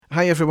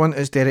Hi everyone,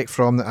 it's Derek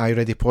from the I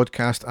Ready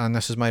podcast, and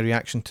this is my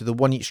reaction to the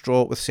one each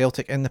draw with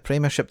Celtic in the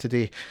Premiership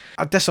today.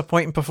 A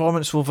disappointing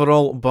performance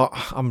overall, but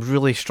I'm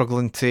really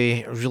struggling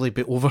to really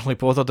be overly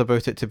bothered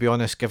about it, to be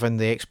honest, given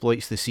the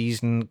exploits this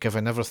season,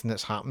 given everything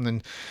that's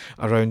happening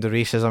around the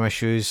racism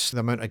issues,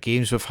 the amount of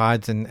games we've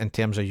had in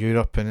terms of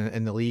Europe and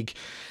in the league,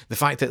 the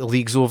fact that the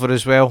league's over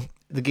as well.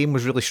 The game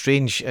was really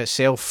strange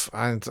itself,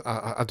 and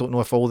I don't know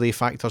if all the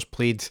factors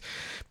played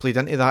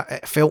into that.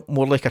 It felt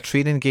more like a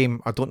training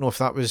game. I don't know if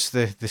that was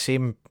the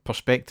same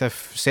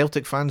perspective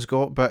Celtic fans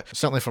got, but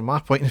certainly from my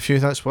point of view,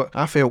 that's what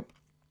I felt.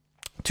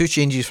 Two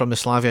changes from the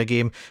Slavia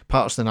game,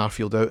 Patterson and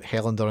Arfield out,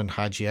 Helander and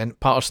Hagi in.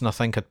 Patterson, I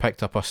think, had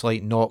picked up a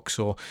slight knock,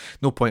 so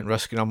no point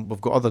risking him. We've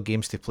got other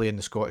games to play in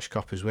the Scottish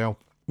Cup as well.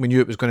 We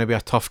knew it was going to be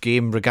a tough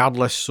game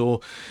regardless,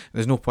 so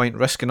there's no point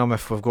risking him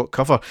if we've got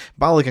cover.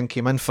 Balogun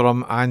came in for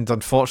him, and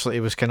unfortunately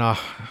he was kind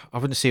of, I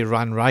wouldn't say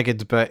ran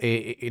ragged, but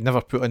he never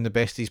put in the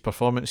best of his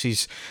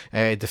performances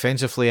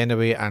defensively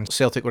anyway, and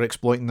Celtic were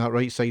exploiting that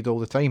right side all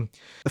the time.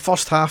 The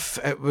first half,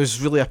 it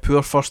was really a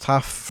poor first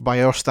half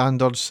by our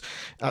standards.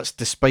 That's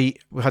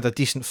despite we had a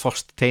decent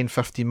first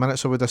 10-15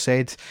 minutes, I would have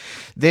said.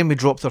 Then we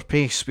dropped our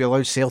pace. We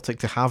allowed Celtic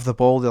to have the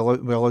ball.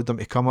 We allowed them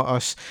to come at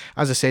us.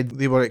 As I said,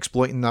 they were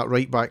exploiting that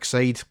right back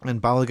side,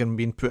 and Balogun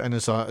being put in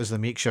as the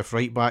makeshift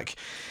right back.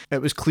 It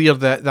was clear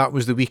that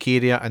was the weak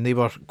area, and they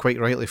were quite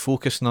rightly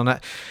focusing on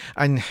it.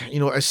 And you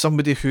know, as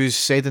somebody who's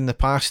said in the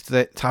past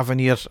that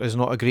Tavernier is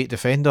not a great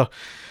defender,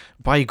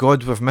 by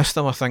God, we've missed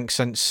him, I think,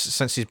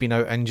 since he's been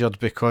out injured,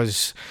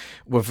 because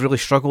we've really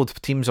struggled.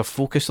 Teams have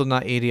focused on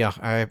that area.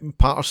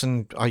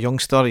 Patterson, a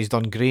youngster, he's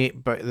done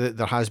great, but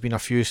there has been a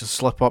few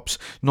slip-ups,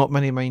 not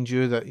many, mind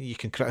you, that you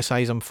can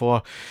criticise him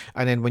for.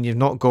 And then when you've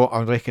not got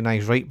a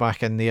recognised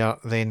right-back in there,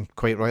 then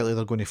quite rightly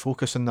they're going to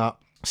focus on that.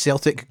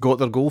 Celtic got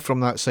their goal from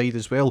that side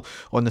as well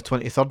on the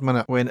 23rd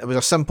minute, when it was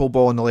a simple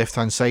ball on the left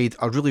hand side,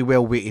 a really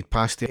well weighted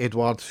pass to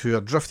Edouard, who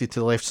had drifted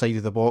to the left side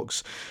of the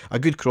box, a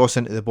good cross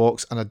into the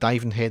box, and a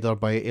diving header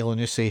by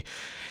Elyounoussi.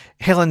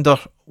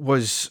 Helander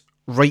was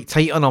right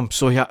tight on him,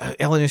 so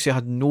Elyounoussi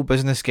had no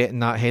business getting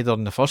that header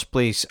in the first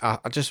place.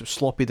 Just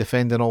sloppy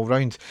defending all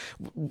round.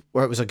 It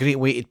was a great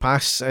weighted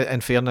pass,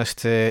 in fairness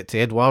to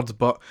Edouard,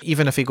 but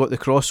even if he got the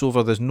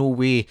crossover, there's no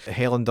way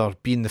Helander,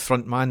 being the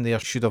front man there,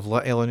 should have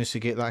let Elyounoussi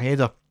get that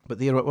header. But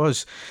there it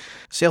was.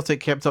 Celtic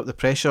kept up the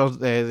pressure.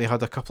 They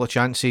had a couple of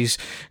chances,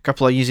 a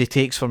couple of easy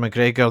takes for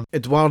McGregor.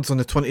 Edouard on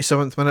the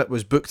 27th minute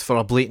was booked for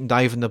a blatant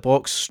dive in the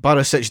box.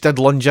 Barisic did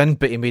lunge in,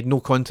 but he made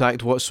no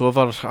contact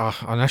whatsoever.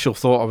 Initial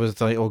thought, I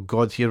was like, oh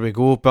God, here we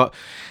go. But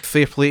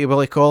fair play to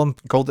Willie Collum,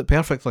 called it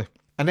perfectly.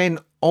 And then,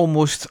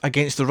 almost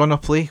against the run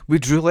of play, we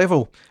drew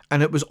level.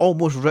 And it was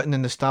almost written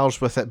in the stars,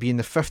 with it being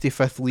the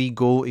 55th league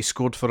goal he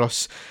scored for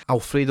us.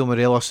 Alfredo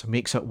Morelos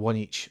makes it one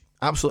each.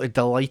 Absolutely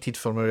delighted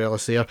for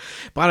Morelos there.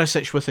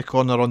 Barisic with the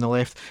corner on the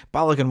left,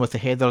 Balogun with the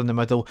header in the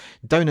middle,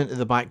 down into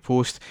the back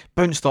post,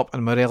 bounced up,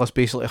 and Morelos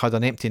basically had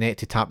an empty net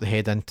to tap the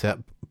head into it.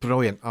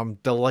 Brilliant. I'm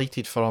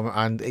delighted for him,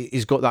 and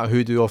he's got that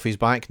hoodoo off his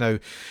back now,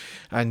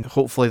 and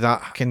hopefully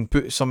that can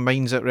put some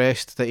minds at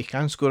rest that he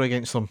can score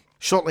against them.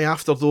 Shortly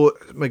after though,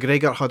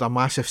 McGregor had a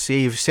massive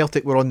save.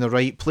 Celtic were on the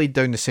right, played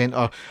down the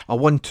centre, a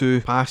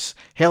 1-2 pass.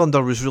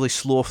 Helander was really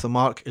slow off the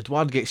mark.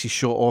 Edouard gets his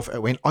shot off.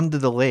 It went under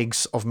the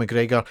legs of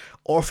McGregor,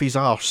 off his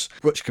arse,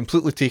 which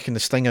completely taken the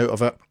sting out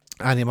of it,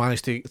 and he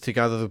managed to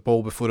gather the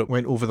ball before it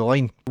went over the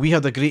line. We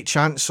had a great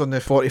chance on the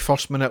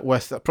 41st minute,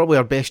 with probably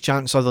our best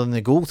chance other than the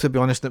goal, to be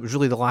honest. It was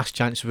really the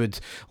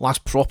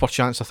last proper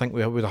chance I think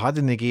we would have had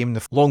in the game.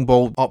 The long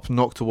ball up,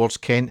 knocked towards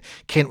Kent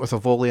with a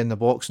volley in the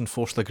box and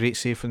forced a great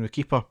save from the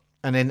keeper.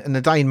 And then in the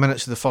dying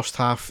minutes of the first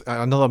half,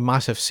 another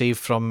massive save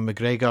from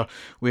McGregor,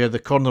 where the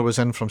corner was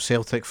in from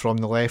Celtic from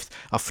the left,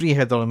 a free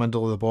header in the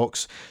middle of the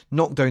box,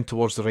 knocked down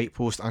towards the right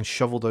post and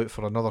shovelled out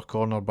for another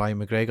corner by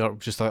McGregor.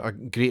 Just a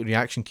great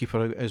reaction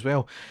keeper as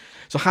well.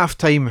 So half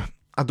time,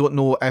 I don't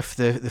know if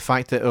the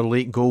fact that our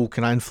late goal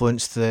can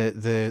influence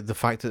the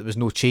fact that there was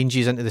no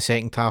changes into the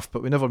second half,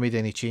 but we never made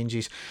any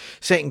changes.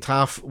 Second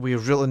half,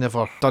 we've really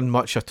never done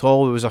much at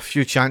all. There was a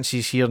few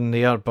chances here and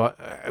there, but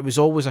it was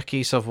always a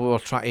case of we were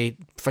trying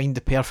to find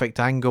the perfect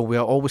angle. We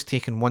were always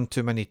taking one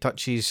too many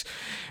touches.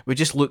 We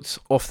just looked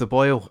off the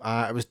boil.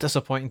 It was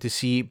disappointing to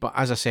see, but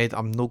as I said,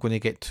 I'm not going to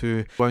get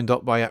too wound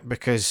up by it,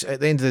 because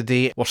at the end of the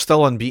day, we're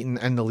still unbeaten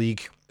in the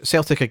league.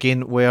 Celtic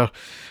again were,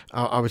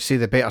 I would say,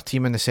 the better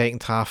team in the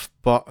second half,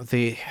 but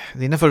they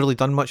never really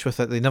done much with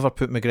it. They never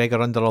put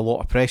McGregor under a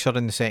lot of pressure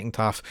in the second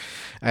half.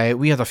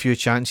 We had a few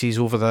chances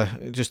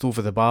just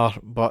over the bar,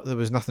 but there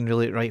was nothing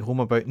really to write home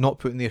about. Not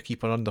putting their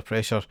keeper under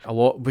pressure a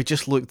lot. We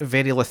just looked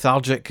very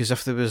lethargic, as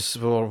if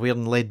we were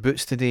wearing lead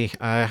boots today.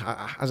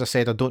 As I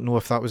said, I don't know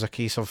if that was a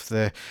case of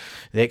the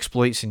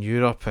exploits in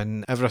Europe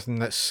and everything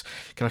that's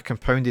kind of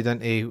compounded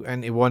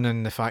into one,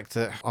 and the fact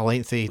that a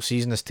lengthy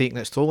season has taken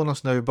its toll on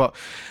us now. But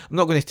I'm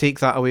not going to take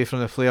that away from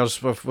the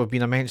players. We've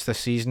been immense this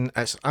season.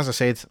 It's, as I I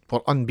said, we're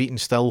unbeaten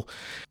still.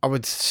 I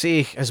would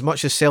say, as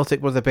much as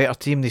Celtic were the better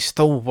team, they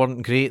still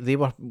weren't great.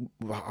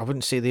 I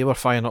wouldn't say they were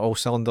firing at all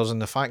cylinders,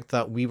 and the fact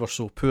that we were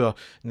so poor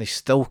and they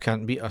still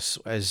can't beat us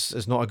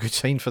is not a good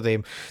sign for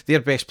them. Their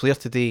best player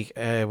today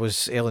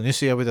was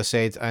Elyounoussi, I would have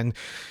said, and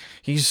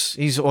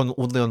he's only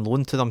on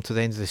loan to them to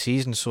the end of the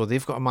season, so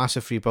they've got a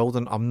massive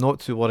rebuilding. I'm not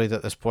too worried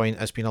at this point.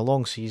 It's been a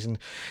long season.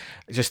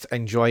 Just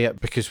enjoy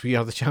it because we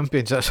are the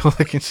champions. That's all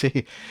I can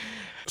say.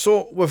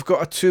 So we've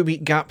got a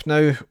 2-week gap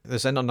now.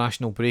 There's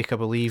international break, I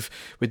believe.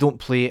 We don't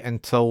play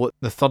until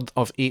the 3rd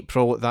of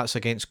April. That's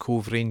against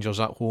Cove Rangers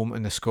at home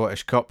in the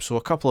Scottish Cup. So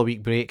a couple of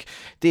week break.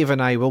 Dave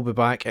and I will be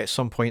back at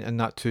some point in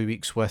that 2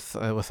 weeks with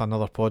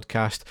another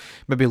podcast.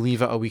 Maybe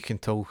leave it a week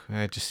until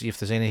just see if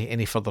there's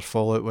any further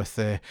fallout with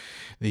the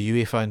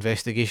UEFA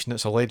investigation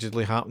that's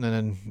allegedly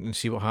happening and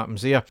see what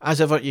happens there.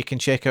 As ever, you can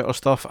check out our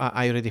stuff at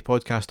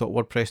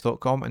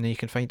ireadypodcast.wordpress.com, and then you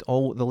can find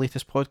all the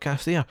latest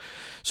podcasts there.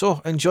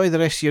 So enjoy the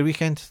rest of your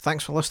weekend.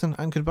 Thanks for listening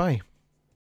and goodbye.